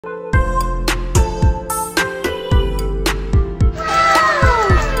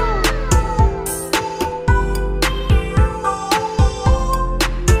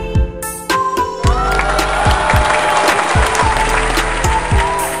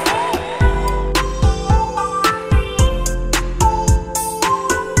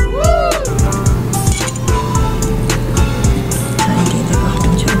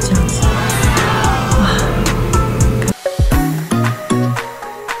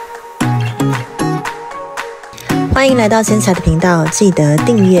欢迎来到仙茶的频道，记得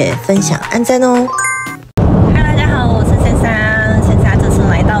订阅、分享、按赞哦。大家好，我是珊莎。珊莎这次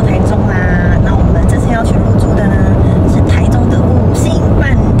来到台中啦，那我们这次要去入住的呢是台中的5星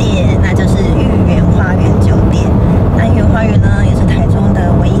饭店，那就是裕元花园酒店。那裕元花园呢也是台中的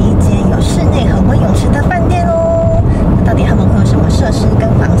唯一一间有室内恒温泳池的饭店哦。那到底他们会有什么设施跟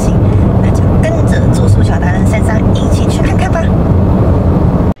房型？那就跟着住宿小达人珊莎一起去看看吧。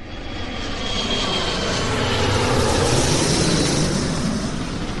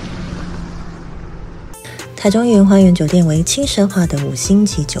台中裕元花园酒店为轻奢化的5星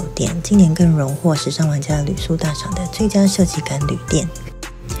级酒店，今年更荣获时尚玩家旅宿大赏的最佳设计感旅店。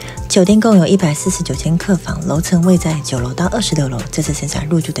酒店共有149间客房，楼层位在9楼到26楼。这次珊莎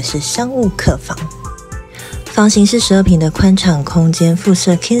入住的是商务客房，房型是12平的宽敞空间，附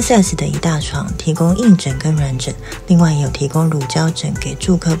设 King size 的一大床，提供硬枕跟软枕，另外也有提供乳胶枕给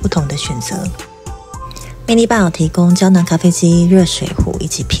住客不同的选择。mini bar 提供胶囊咖啡机、热水壶以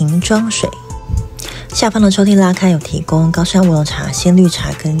及瓶装水。下方的抽屉拉开，有提供高山乌龙茶、鲜绿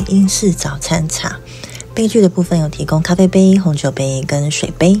茶跟英式早餐茶。杯具的部分有提供咖啡杯、红酒杯跟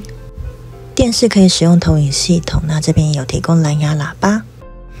水杯。电视可以使用投影系统，那这边也有提供蓝牙喇叭。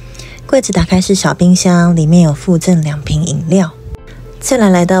柜子打开是小冰箱，里面有附赠2瓶饮料。再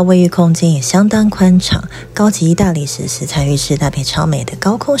来到卫浴空间也相当宽敞，高级意大利式石材浴室搭配超美的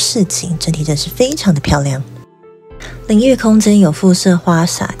高空视景，整体真是非常的漂亮。淋浴空间有附设花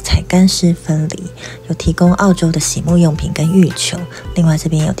洒，采干湿分离，有提供澳洲的洗沐用品跟浴球，另外这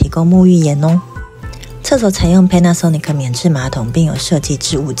边有提供沐浴盐哦。厕所采用 Panasonic 免治马桶，并有设计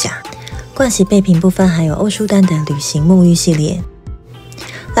置物架。盥洗备品部分还有欧舒丹的旅行沐浴系列。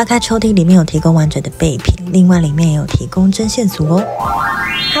拉开抽屉，里面有提供完整的备品，另外里面也有提供针线组哦。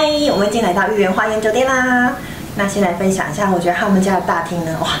嗨，我们已经来到裕元花园酒店啦。那先来分享一下，我觉得他们家的大厅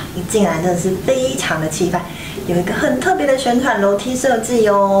呢，哇，一进来真的是非常的气派，有一个很特别的旋转楼梯设计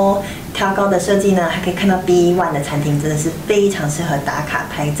哦，挑高的设计呢，还可以看到 B1 的餐厅，真的是非常适合打卡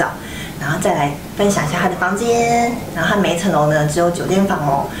拍照。然后再来分享一下它的房间，然后它每一层楼呢只有9间房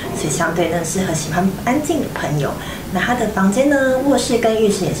哦，所以相对呢适合喜欢安静的朋友。那它的房间呢，卧室跟浴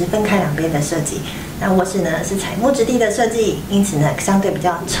室也是分开2边的设计。那卧室呢是采木质地的设计，因此呢相对比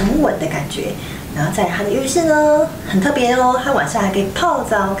较沉稳的感觉。然后在它的浴室呢很特别哦，它晚上还可以泡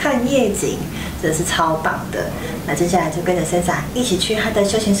澡看夜景，真的是超棒的。那接下来就跟着珊莎一起去它的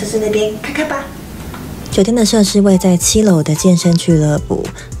休闲设施那边看看吧。酒店的设施位在7楼的健身俱乐部，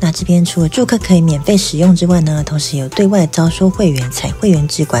那这边除了住客可以免费使用之外呢，同时有对外招收会员，采会员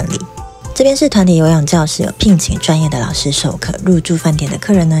制管理。这边是团体有氧教室，有聘请专业的老师授课，入住饭店的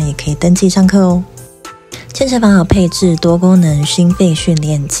客人呢也可以登记上课哦。健身房有配置多功能心肺训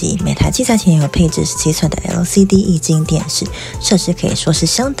练机，每台器材前有配置17寸的 LCD 液晶电视，设施可以说是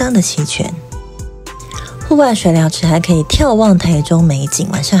相当的齐全。户外水疗池还可以眺望台中美景，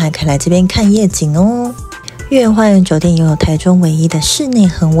晚上还可以来这边看夜景哦。裕元花园酒店拥有台中唯一的室内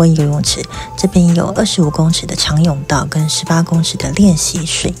恒温游泳池，这边有25公尺的长泳道跟18公尺的练习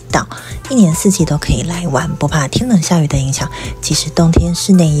水道，一年4季都可以来玩，不怕天冷下雨的影响，即使冬天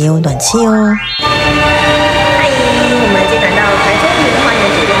室内也有暖气哦。嗨，我们已经来到台中裕元花园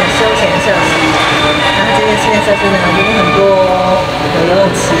酒店的休闲设施，然后这些室内设施呢有很多，有游泳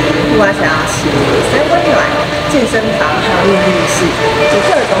池、户外水疗池、三温暖、健身房，还有浴室，有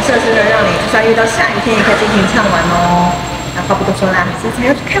各种设施呢，让你就算遇到下雨天也可以尽情畅玩哦。那话不多说啦，这才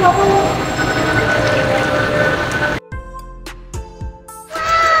要去看喽。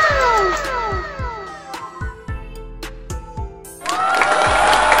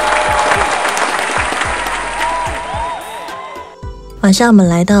晚上我们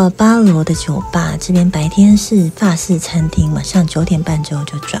来到8楼的酒吧，这边白天是法式餐厅，晚上9点半之后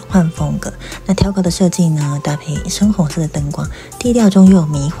就转换风格。那挑高的设计呢，搭配深红色的灯光，低调中又有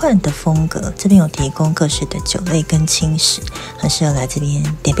迷幻的风格。这边有提供各式的酒类跟轻食，很适合来这边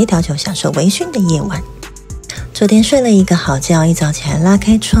点杯调酒，享受微醺的夜晚。昨天睡了一个好觉，一早起来拉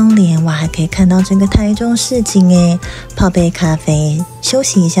开窗帘，哇，还可以看到整个台中市景耶！泡杯咖啡，休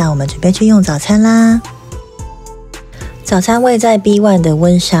息一下，我们准备去用早餐啦。早餐位在 B1 的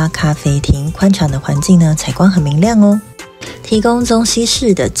温莎咖啡厅，宽敞的环境呢，采光很明亮哦。提供中西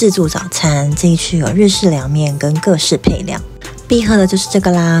式的自助早餐，这一区有日式凉面跟各式配料。必喝的就是这个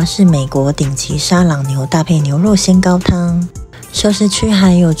啦，是美国顶级沙朗牛搭配牛肉鲜高汤。熟食区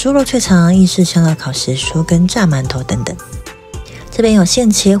还有猪肉脆肠、意式香料烤时蔬跟炸馒头等等。这边有现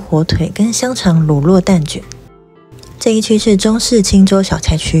切火腿跟香肠乳酪蛋卷。这一区是中式清粥小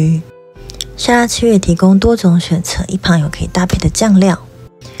菜区。沙拉区也提供多种选择，一旁有可以搭配的酱料。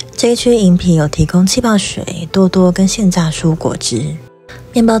这一区饮品有提供气泡水、多多跟现榨蔬果汁。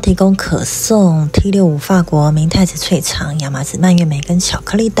面包提供可颂、T65法国明太子脆肠、亚麻籽蔓越莓跟巧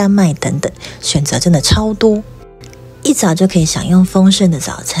克力丹麦等等，选择真的超多。一早就可以享用丰盛的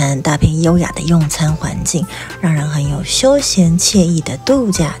早餐，搭配优雅的用餐环境，让人很有休闲惬意的度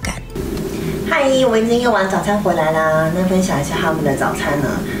假感。嗨，我们已经用完早餐回来啦。那分享一下他们的早餐呢？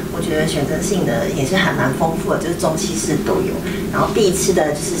我觉得选择性的也是还蛮丰富的，就是中西式都有。然后必吃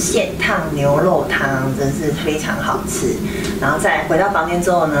的就是现烫牛肉汤，真是非常好吃。然后再回到房间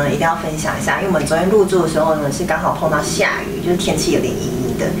之后呢，一定要分享一下，因为我们昨天入住的时候呢，是刚好碰到下雨，就是天气有点阴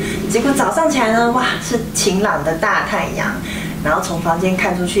阴的。结果早上起来呢，哇，是晴朗的大太阳。然后从房间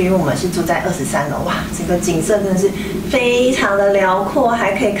看出去，因为我们是住在23楼，哇，整个景色真的是非常的辽阔，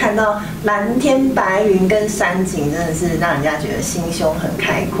还可以看到蓝天白云跟山景，真的是让人家觉得心胸很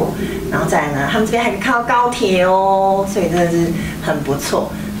开阔。然后再来呢，他们这边还可以看到高铁哦，所以真的是很不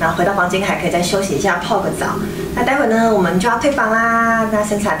错。然后回到房间还可以再休息一下，泡个澡。那待会呢，我们就要退房啦。那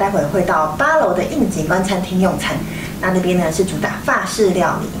森采待会会到8楼的映景观餐厅用餐，那边呢是主打法式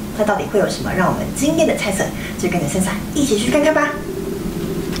料理。那到底会有什么让我们惊艳的菜色？就跟着森采一起去看看吧。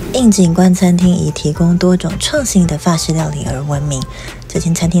映景观餐厅以提供多种创新的法式料理而闻名。这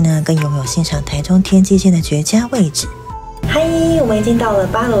间餐厅呢，更拥有欣赏台中天际线的绝佳位置。嗨，我们已经到了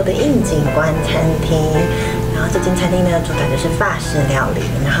8楼的映景观餐厅。然后这间餐厅呢，主打的是法式料理，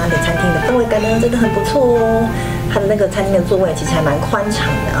然后它的餐厅的氛围感呢，真的很不错哦。它的那个餐厅的座位其实还蛮宽敞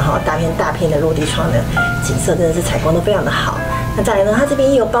的，然后大片的落地窗的景色真的是采光都非常的好。那再来呢，它这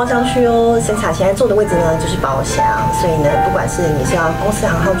边也有包厢区哦。森采现在坐的位置呢就是包厢，所以呢，不管是你是要公司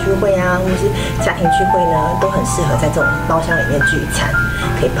行号聚会啊，或是家庭聚会呢，都很适合在这种包厢里面聚餐，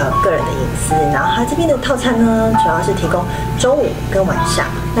可以保有个人的隐私。然后它这边的套餐呢，主要是提供中午跟晚上。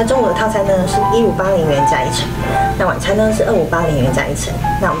那中午的套餐呢是1580元加1成，那晚餐呢是2580元加1成。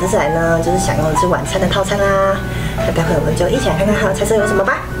那我们这次来呢，就是享用的是晚餐的套餐啦。那待会我们就一起来看看它的菜色有什么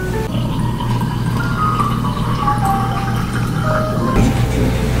吧。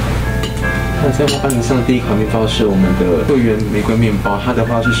那在花瓣上第一款面包是我们的桂圆玫瑰面包，它的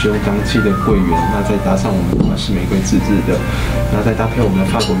话是使用当季的桂圆，那再搭上我们的是玫瑰自制的，然后再搭配我们的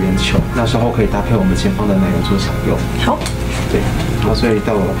法国圆球，那时候可以搭配我们前方的奶油做享用。好，对，然后所以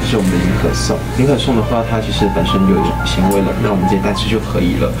到了是我们的银河颂，银河颂的话，它其实本身就有咸味了，那我们直接单吃就可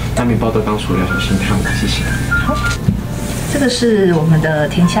以了。那面包都刚熟了，小心烫，谢谢。好，这个是我们的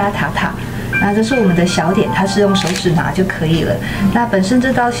甜虾塔塔。那这是我们的小点，它是用手指拿就可以了。那本身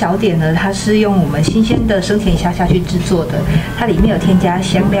这道小点呢，它是用我们新鲜的生甜虾下去制作的，它里面有添加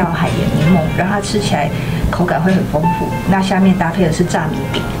香料、海盐、柠檬，让它吃起来口感会很丰富。那下面搭配的是炸米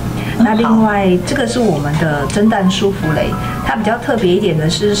饼。那另外这个是我们的蒸蛋舒芙蕾，它比较特别一点的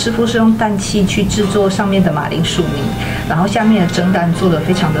是，师傅是用氮气去制作上面的马铃薯泥，然后下面的蒸蛋做得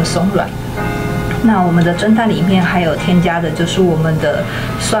非常的松软。那我们的蒸蛋里面还有添加的就是我们的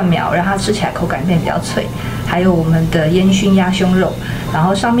蒜苗，让它吃起来口感变比较脆，还有我们的烟熏鸭胸肉，然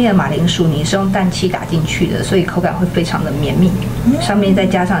后上面的马铃薯泥是用氮气打进去的，所以口感会非常的绵密。上面再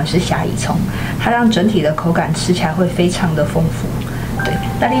加上的是虾夷葱，它让整体的口感吃起来会非常的丰富。对，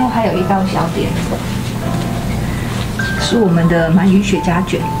那另外还有一道小点，是我们的鳗鱼雪茄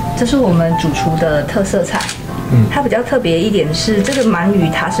卷，这是我们主厨的特色菜。它比较特别一点是，这个鳗鱼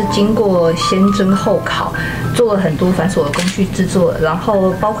它是经过先蒸后烤，做了很多繁琐的工序制作，然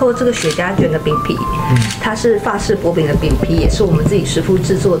后包括这个雪茄卷的饼皮，它是法式薄饼的饼皮，也是我们自己师傅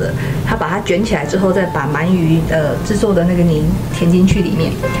制作的。他把它卷起来之后，再把鳗鱼制作的那个泥填进去里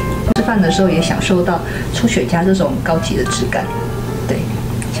面。吃饭的时候也享受到抽雪茄这种高级的质感。对，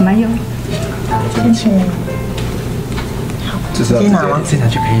请慢用。谢谢。好，直接拿吗？直接拿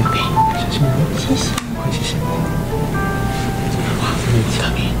就可以了。小心哦。谢谢。谢谢。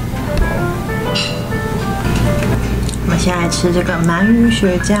我们现在吃这个鳗鱼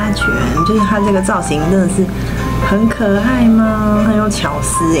雪茄卷，就是它这个造型真的是很可爱吗？很有巧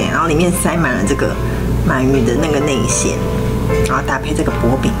思哎，然后里面塞满了这个鳗鱼的那个内馅，然后搭配这个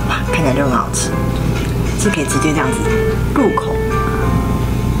薄饼，哇，看起来就很好吃，是可以直接这样子入口。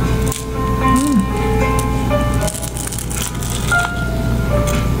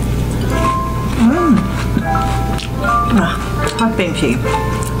哇，它饼皮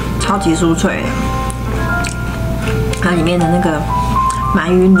超级酥脆的，它里面的那个鳗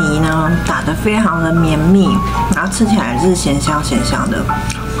鱼泥呢打得非常的绵密，然后吃起来是咸香的，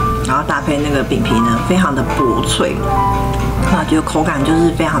然后搭配那个饼皮呢非常的薄脆，那觉得口感就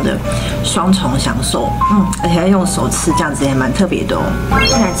是非常的双重享受，而且要用手吃这样子也蛮特别的哦。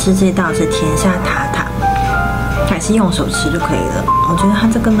再来吃这道是甜虾塔塔。还是用手吃就可以了。我觉得它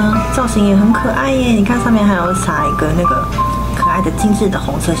这个呢造型也很可爱耶，你看上面还有撒一个那个可爱的精致的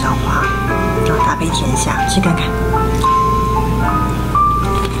红色小花，然后搭配甜虾，吃看看。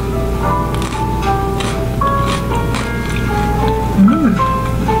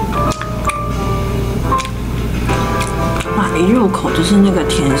入口就是那个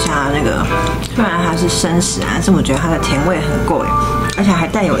甜虾那个，虽然它是生食啊，但是我觉得它的甜味很够哎，而且还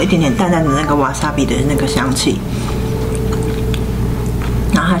带有一点点淡淡的那个瓦萨比的那个香气。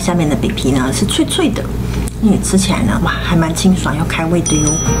然后它下面的饼皮呢是脆脆的，你吃起来呢，哇，还蛮清爽又开胃的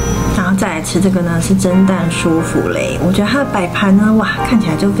哟。然后再来吃这个呢是蒸蛋舒芙蕾，我觉得它的摆盘呢，哇，看起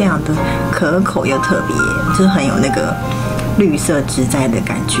来就非常的可口又特别，就是很有那个绿色植栽的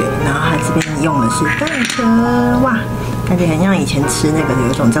感觉。然后它这边用的是蛋壳，哇，感觉很像以前吃那个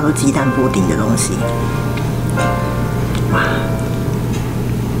有一种叫做鸡蛋布丁的东西。哇，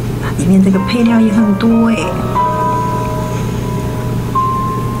里面这个配料也很多哎，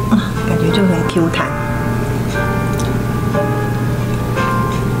感觉就很 Q 弹。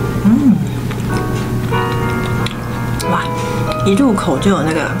哇，一入口就有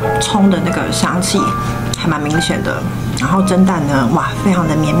那个葱的那个香气，还蛮明显的。然后蒸蛋呢，哇，非常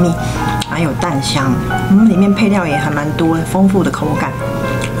的绵密，还有蛋香。里面配料也还蛮多，丰富的口感。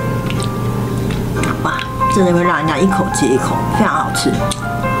哇，真的会让人家一口接一口，非常好吃。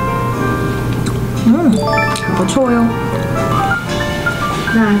很不错哟。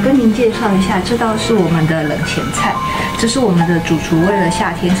那跟您介绍一下，这道是我们的冷前菜，这是我们的主厨为了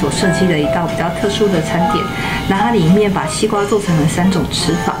夏天所设计的一道比较特殊的餐点。那它里面把西瓜做成了3种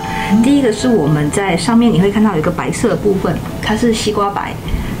吃法。第一个是我们在上面你会看到有一个白色的部分，它是西瓜白。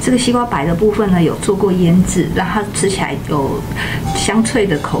这个西瓜白的部分呢有做过腌制，让它吃起来有香脆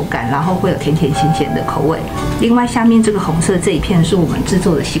的口感，然后会有甜甜咸咸的口味。另外下面这个红色这一片是我们制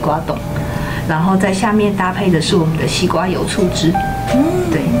作的西瓜冻。然后在下面搭配的是我们的西瓜油醋汁，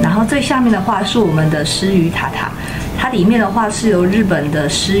对。然后最下面的话是我们的虱鱼塔塔，它里面的话是由日本的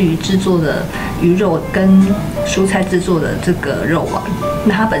虱鱼制作的鱼肉跟蔬菜制作的这个肉丸。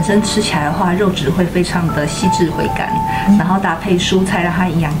那它本身吃起来的话，肉质会非常的细致回甘，然后搭配蔬菜让它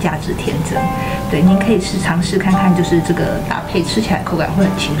营养价值添增。对，您可以尝试看看，就是这个搭配吃起来口感会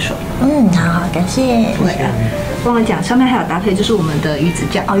很清爽。好，感谢。对啊。忘了讲，上面还有搭配，就是我们的鱼子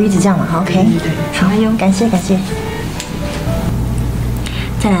酱。鱼子酱嘛 ，OK， 对，好，感谢。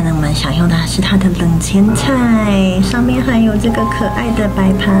再来呢，我们享用的是它的冷前菜，上面还有这个可爱的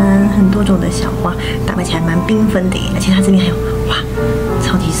摆盘，很多种的小花，搭配起来蛮缤纷的耶。而且它这边还有哇，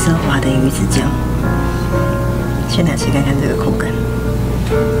超级奢华的鱼子酱。先来吃看看这个口感。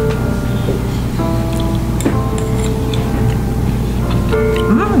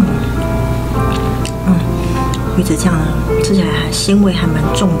鱼子酱呢，吃起来鲜味还蛮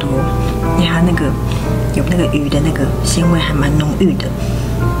重的哦，因为它那个有那个鱼的那个鲜味还蛮浓郁的。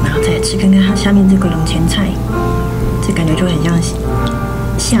然后再吃看看它下面这个冷前菜，这感觉就很像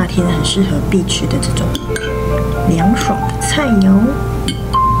夏天很适合必吃的这种凉爽的菜肴。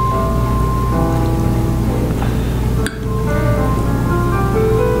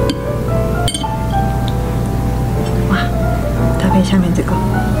哇，搭配下面这个。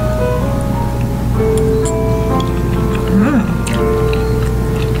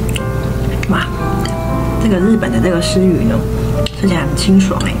哇，这个日本的这个虱鱼呢，吃起来很清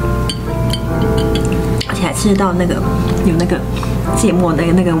爽哎，而且还吃得到那个有那个芥末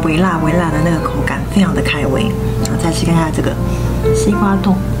那个微辣的那个口感，非常的开胃。然后再吃看看这个西瓜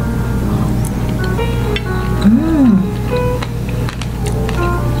冻，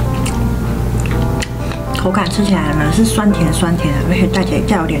口感吃起来呢是酸甜的，而且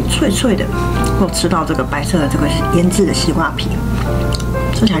带有点脆的。我吃到这个白色的这个腌制的西瓜皮，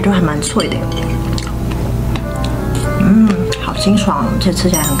吃起来就还蛮脆的。好清爽，而且吃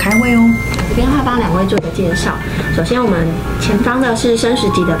起来很开胃哦。这边会帮2位做个介绍。首先，我们前方的是生食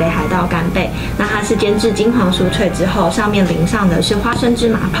级的北海道干贝，那它是煎至金黄酥脆之后，上面淋上的是花生芝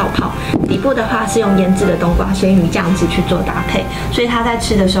麻泡泡，底部的话是用腌制的冬瓜鲜鱼酱汁去做搭配，所以它在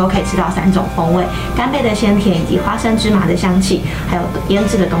吃的时候可以吃到3种风味：干贝的鲜甜以及花生芝麻的香气，还有腌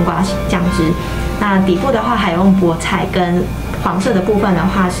制的冬瓜酱汁。那底部的话还用菠菜跟黄色的部分的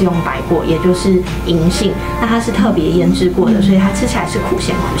话是用白果，也就是银杏，那它是特别腌制过的，所以它吃起来是苦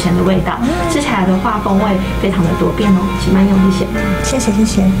咸的味道。吃起来的话风味非常的多变哦，请慢用，谢谢。谢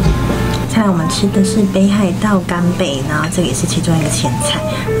谢。再来我们吃的是北海道干贝，然后这个也是其中一个前菜。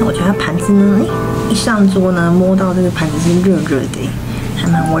那我觉得它盘子呢，一上桌呢，摸到这个盘子是热的，还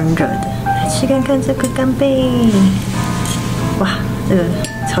蛮温热的。来吃看看这个干贝，哇，这个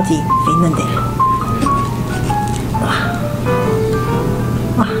超级肥嫩的，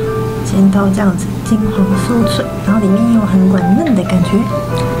哇，煎到这样子金黄酥脆，然后里面有很软嫩的感觉。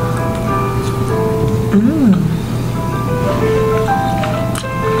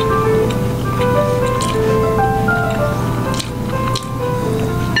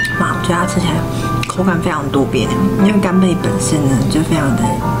哇，我觉得它吃起来口感非常多变，因为干贝本身呢就非常的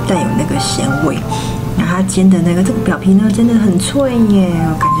带有那个咸味，然后它煎的这个表皮呢，真的很脆耶，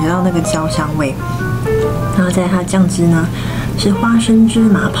我感觉到那个焦香味。然后在它的酱汁呢，是花生芝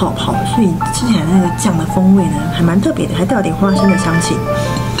麻泡泡，所以吃起来那个酱的风味呢，还蛮特别的，还带有点花生的香气。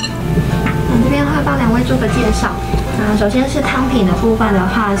这边的话帮2位做个介绍。首先是汤品的部分的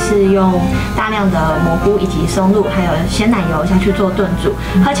话，是用大量的蘑菇以及松露，还有鲜奶油下去做炖煮，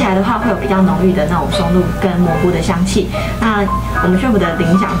喝起来的话会有比较浓郁的那种松露跟蘑菇的香气。那我们chef的联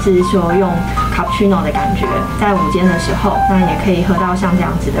想是说用 cappuccino 的感觉，在午间的时候，那也可以喝到像这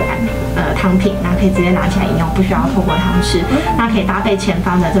样子的汤品，那可以直接拿起来饮用，不需要透过汤匙。那可以搭配前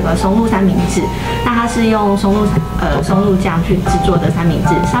方的这个松露三明治，那它是用松露酱去制作的三明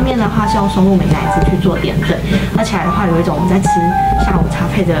治，上面的话是用松露美乃滋去做点缀，喝起来的话有一种我们在吃下午茶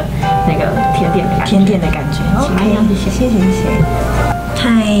配的那个甜点的感觉。OK， 谢谢。嗨，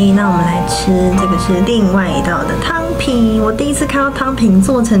那我们来吃这个是另外一道的汤品。我第一次看到汤品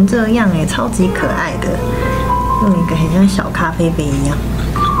做成这样，超级可爱的，用一个很像小咖啡杯一样，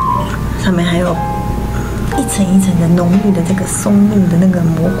上面还有一层一层的浓郁的这个松露的那个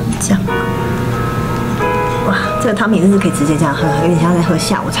蘑菇酱。哇，这个汤品真是可以直接这样喝，有点像在喝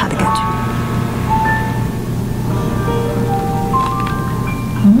下午茶的感觉。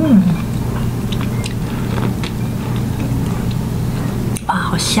哇，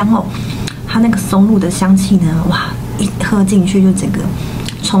好香哦！它那个松露的香气呢，哇，一喝进去就整个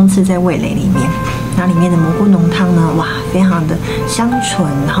充斥在味蕾里面。然后里面的蘑菇浓汤呢，哇，非常的香醇，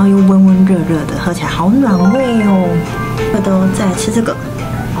然后又温温热热的，喝起来好暖胃哦。再来吃这个，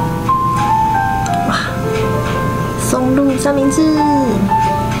哇，松露三明治，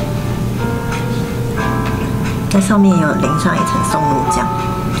在上面有淋上一层松露酱。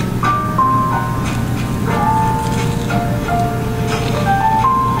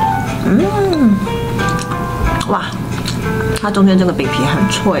哇，它中间这个饼皮很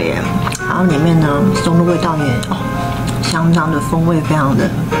脆耶，然后里面呢松露味道也相当的风味非常的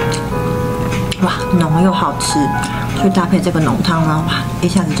哇浓又好吃，所以搭配这个浓汤呢，哇一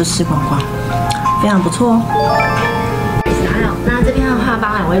下子就吃光光，非常不错哦。那这边的话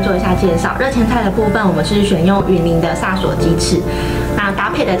帮2位做一下介绍。热前菜的部分，我们是选用云林的萨索鸡翅，那搭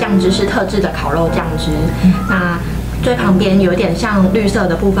配的酱汁是特制的烤肉酱汁。那最旁边有点像绿色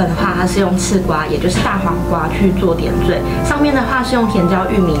的部分的话，它是用赤瓜，也就是大黄瓜去做点缀。上面的话是用甜椒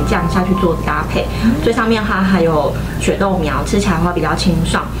玉米酱下去做搭配。最上面的话还有雪豆苗，吃起来的话比较清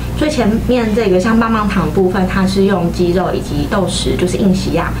爽。最前面这个像棒棒糖部分，它是用鸡肉以及豆豉，就是硬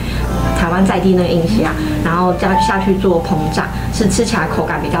西亚，台湾在地那个硬西亚，然后下去做烹炸，是吃起来口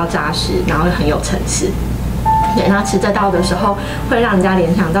感比较扎实，然后很有层次。对，那吃这道的时候，会让人家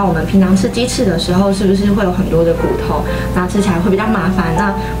联想到我们平常吃鸡翅的时候，是不是会有很多的骨头？那吃起来会比较麻烦。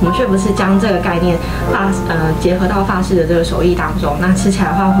那我们却不是将这个概念结合到法式的这个手艺当中，那吃起来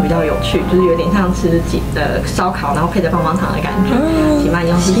的话会比较有趣，就是有点像吃烧烤，然后配着棒棒糖的感觉。请慢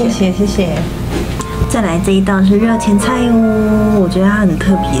用，谢谢。再来这一道是热前菜哦，我觉得它很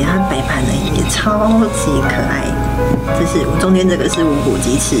特别，它摆盘呢也超级可爱。这是中间这个是无骨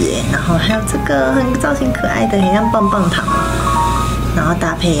鸡翅耶，然后还有这个很造型可爱的，很像棒棒糖，然后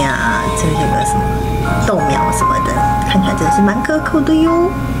搭配这个什么豆苗什么的，看起来真的是蛮可口的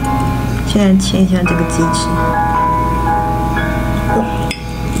哟。现在切一下这个鸡翅。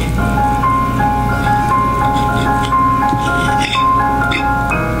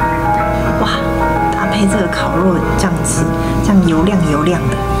这个烤肉酱汁，这样油亮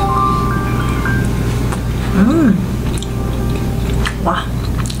的，哇，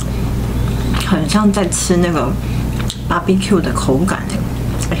很像在吃那个 barbecue 的口感哎，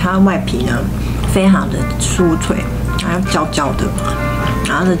而且它的外皮呢非常的酥脆，还有焦焦的，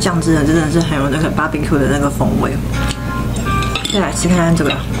然后这酱汁呢真的是很有那个 barbecue 的那个风味。再来吃看看这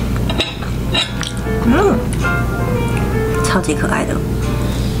个，超级可爱的。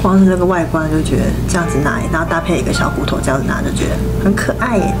光是这个外观就觉得这样子拿，然后搭配一个小骨头这样子拿，就觉得很可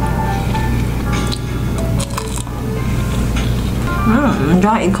爱耶。我觉得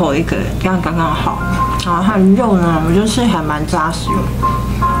它一口一个这样刚刚好。然后它的肉呢，我觉得是还蛮扎实的。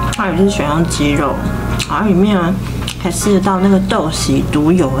它也是选用鸡肉，然后里面呢还吃得到那个豆豉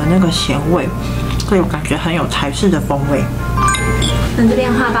独有的那个咸味，所以我感觉很有台式的风味。那这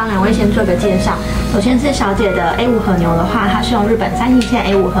边的话，帮2位先做个介绍。首先是小姐的 A5和牛的话，它是用日本3级线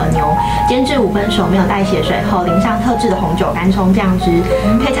A5和牛煎至5分熟，没有带血水后，淋上特制的红酒干葱酱汁。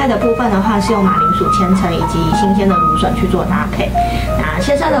配菜的部分的话，是用马铃薯千层以及新鲜的芦笋去做搭配。那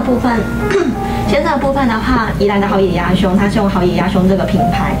先生的部分，的话，宜兰的好野鸭胸，它是用好野鸭胸这个品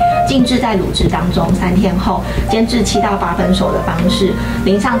牌静置在卤汁当中3天后，煎至7到8分熟的方式，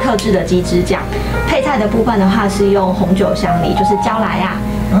淋上特制的鸡汁酱。配菜的部分的话，是用红酒香梨，就是椒来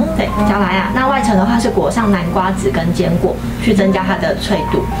对，加莱亚。那外层的话是裹上南瓜子跟坚果，去增加它的脆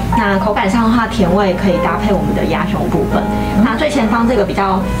度。那口感上的话，甜味可以搭配我们的鸭胸部分。那最前方这个比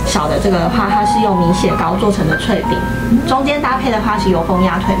较小的这个的话，它是用米血糕做成的脆饼，中间搭配的话是油封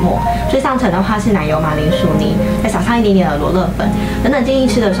鸭腿末，最上层的话是奶油马铃薯泥，再撒上一点点的罗勒粉等等。建议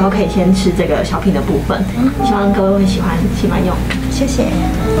吃的时候可以先吃这个小品的部分，希望各位会喜欢用。谢谢。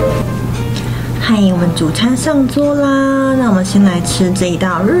嗨，我们主餐上桌啦！那我们先来吃这一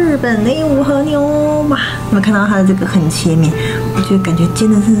道日本内武和牛。哇，有没有看到它的这个很切面？我觉得感觉煎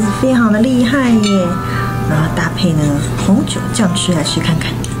的真的是非常的厉害耶。然后搭配呢红酒酱吃来吃看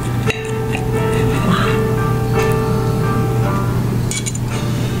看。哇，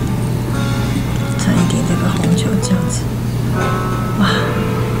蘸一点这个红酒酱子。哇，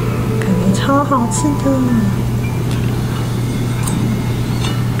感觉超好吃的。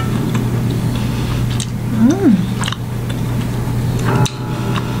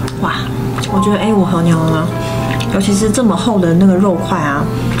哇，我觉得A5和牛呢，尤其是这么厚的那个肉块啊，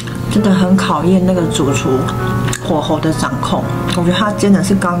真的很考验那个主厨火候的掌控。我觉得它煎的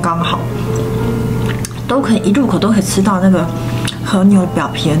是刚刚好，都可以一入口都可以吃到那个和牛表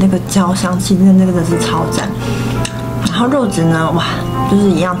皮的那个焦香气，那个真的是超赞。然后肉质呢，哇，就是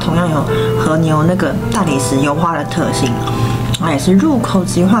一样，同样有和牛那个大理石油花的特性，然后也是入口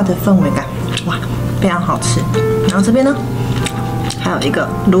即化的氛围感，哇，非常好吃。然后这边呢，还有一个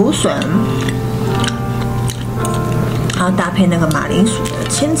芦笋，然后搭配那个马铃薯的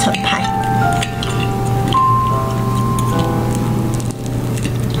千层派。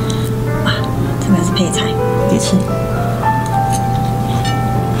哇，这边是配菜，别吃。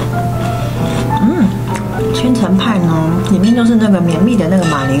千层派呢，里面就是那个绵密的那个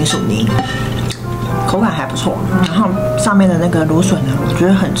马铃薯泥，口感还不错。然后上面的那个芦笋呢，我觉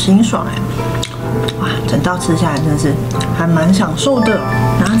得很清爽哎。哇，整道吃下来真的是还蛮享受的。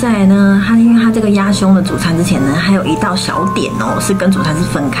然后再来呢，因为它这个鸭胸的主餐之前呢，还有一道小点哦，是跟主餐是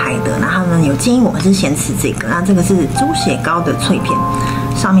分开的。然后呢，有建议我们是先吃这个，那这个是猪血糕的脆片，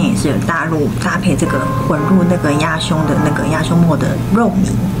上面也是有搭配这个混入那个鸭胸的那个鸭胸末的肉泥。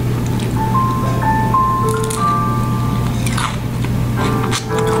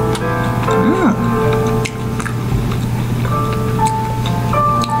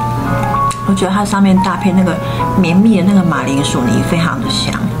我觉得它上面搭配那个绵密的那个马铃薯泥非常的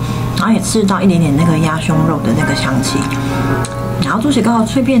香，然后也吃到一点点那个鸭胸肉的那个香气。然后猪血糕的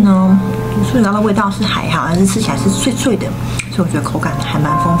脆片呢，猪血糕的味道是还好，但是吃起来是脆脆的，所以我觉得口感还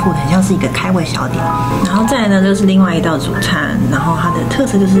蛮丰富的，很像是一个开胃小点。然后再来呢，就是另外一道主餐，然后它的特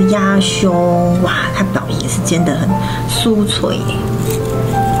色就是鸭胸，哇，它表皮也是煎得很酥脆。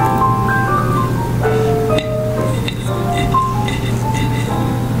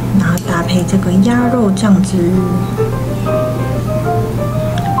搭配这个鸭肉酱汁，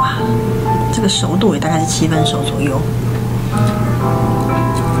哇，这个熟度也大概是7分熟左右。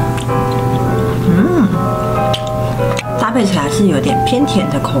搭配起来是有点偏甜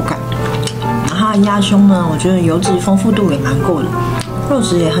的口感。然后鸭胸呢，我觉得油脂丰富度也蛮够的，肉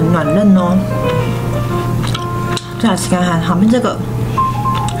质也很软嫩哦。再来吃看看旁边这个，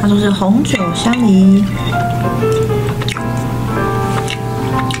它就是红酒香梨。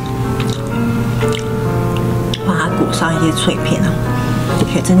裹上一些脆片啊，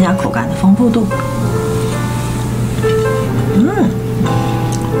可以增加口感的丰富度。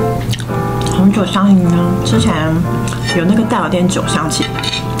红酒香梨呢，吃起来有那个带有点酒香气，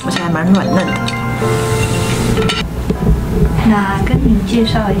而且还蛮软嫩的。那跟您介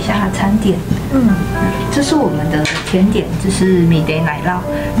绍一下餐点。这是我们的甜点，这是米雷奶酪。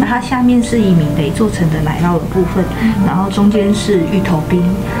那它下面是以米雷做成的奶酪的部分，然后中间是芋头冰，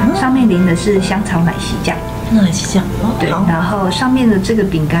上面淋的是香草奶昔酱。奶昔酱，对，然后上面的这个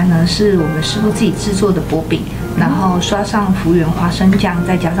饼干呢，是我们师傅自己制作的薄饼，然后刷上福源花生酱，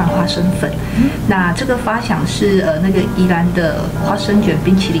再加上花生粉。那这个发想是那个宜兰的花生卷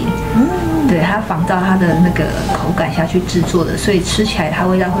冰淇淋，对，它仿照它的那个口感下去制作的，所以吃起来它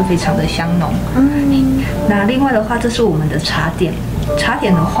味道会非常的香浓。那另外的话，这是我们的茶点。茶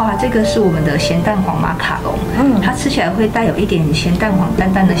点的话，这个是我们的咸蛋黄马卡龙，它吃起来会带有一点咸蛋黄淡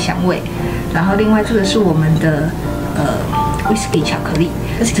淡的香味。然后另外这个是我们的whisky 巧克力，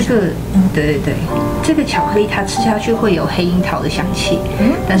这个对，这个巧克力它吃下去会有黑樱桃的香气，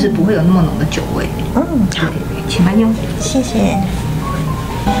但是不会有那么浓的酒味。好，请慢用，谢谢。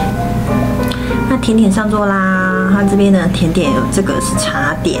那甜点上桌啦，它这边呢甜点有这个是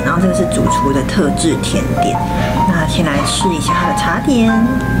茶点，然后这个是主厨的特制甜点。那先来试一下它的茶点，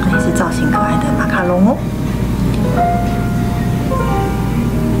也是造型可爱的马卡龙哦。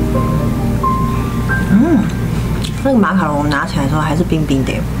那个马卡龙拿起来的时候还是冰冰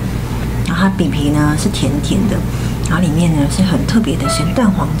的，它饼皮呢是甜甜的，然后里面呢是很特别的咸蛋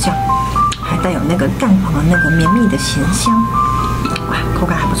黄酱，还带有那个蛋黄的那个绵密的咸香，哇，口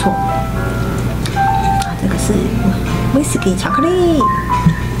感还不错。这个是威士忌巧克力，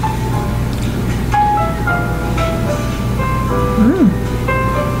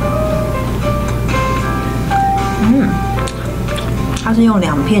它是用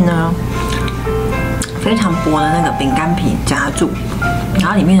2片呢非常薄的那个饼干皮夹住，然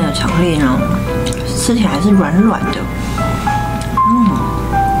后里面的巧克力呢吃起来是软软的，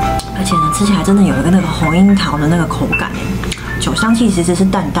而且呢吃起来真的有一个那个红樱桃的那个口感，酒香气其实是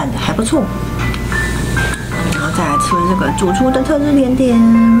淡淡的，还不错。然后再来吃这个主厨的特制甜点，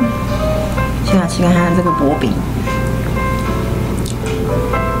先来吃看看这个薄饼。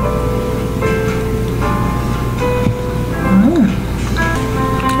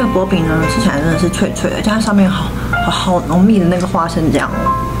这个薄饼呢，吃起来真的是脆脆的，加上上面好浓密的那个花生酱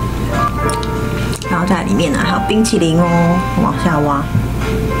哦。然后在里面呢还有冰淇淋哦，往下挖，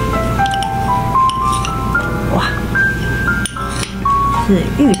哇，是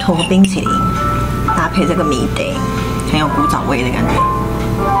芋头冰淇淋，搭配这个米袋，很有古早味的感觉。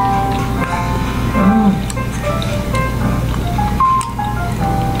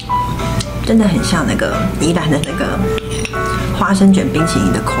真的很像那个宜兰的那个花生卷冰淇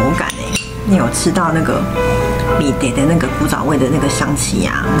淋的口感哎，你有吃到那个米袋的那个古早味的那个香气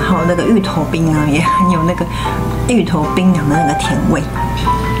啊，然后那个芋头冰呢也很有那个芋头冰凉的那个甜味，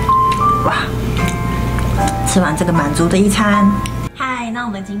哇！吃完这个满足的一餐。嗨，那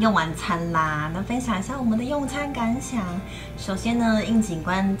我们已经用完餐啦，那分享一下我们的用餐感想。首先呢，映景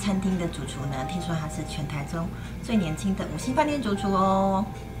观餐厅的主厨呢，听说他是全台中最年轻的5星饭店主厨哦。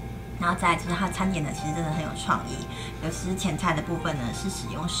然后再来就是它的餐点呢，其实真的很有创意，尤其是前菜的部分呢，是使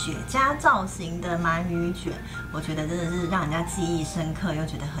用雪茄造型的鳗鱼卷，我觉得真的是让人家记忆深刻，又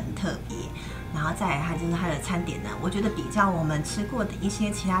觉得很特别。然后再来它就是它的餐点呢，我觉得比较我们吃过的一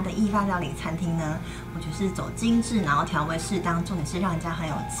些其他的意法料理餐厅呢，我觉得是走精致，然后调味适当，重点是让人家很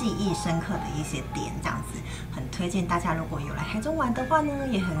有记忆深刻的一些点，这样子很推荐大家，如果有来台中玩的话呢，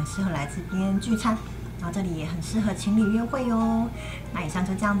也很适合来这边聚餐。然后这里也很适合情侣约会哦。那以上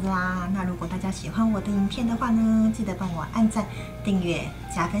就这样子啦。那如果大家喜欢我的影片的话呢，记得帮我按赞、订阅、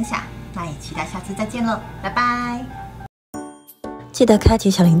加分享。那也期待下次再见了，拜拜！记得开启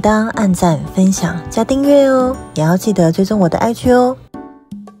小铃铛、按赞、分享、加订阅哦，也要记得追踪我的IG哦。